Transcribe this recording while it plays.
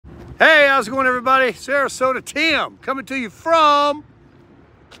Hey, how's it going, everybody? Sarasota Tim coming to you from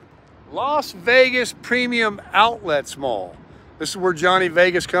Las Vegas Premium Outlets Mall. This is where Johnny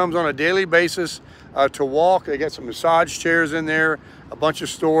Vegas comes on a daily basis to walk. They got some massage chairs in there, a bunch of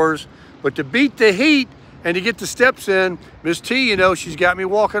stores. But to beat the heat and to get the steps in, Miss T, you know, she's got me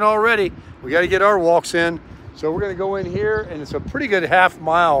walking already. We got to get our walks in. So we're going to go in here, and it's a pretty good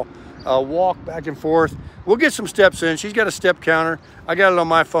half-mile walk back and forth. We'll get some steps in. She's got a step counter. I got it on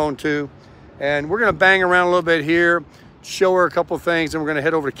my phone too. And we're gonna bang around a little bit here, show her a couple of things, and we're gonna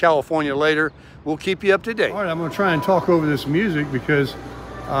head over to California later. We'll keep you up to date. All right, I'm gonna try and talk over this music because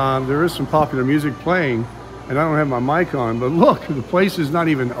there is some popular music playing and I don't have my mic on, but look, the place is not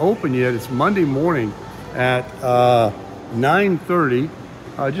even open yet. It's Monday morning at 9:30.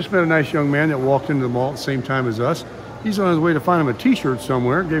 I just met a nice young man that walked into the mall at the same time as us. He's on his way to find him a t-shirt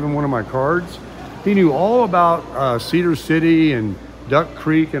somewhere. Gave him one of my cards. He knew all about Cedar City and Duck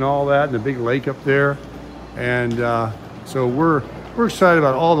Creek and all that, and the big lake up there. And so we're excited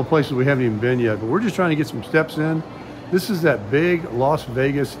about all the places we haven't even been yet, but we're just trying to get some steps in. This is that big Las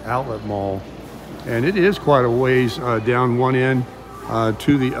Vegas outlet mall, and it is quite a ways down one end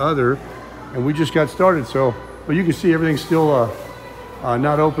to the other, and we just got started. So, but you can see everything's still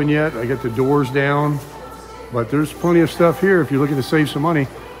not open yet. I got the doors down, but there's plenty of stuff here if you're looking to save some money.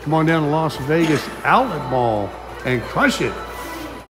 Come on down to Las Vegas Outlet Mall and crush it.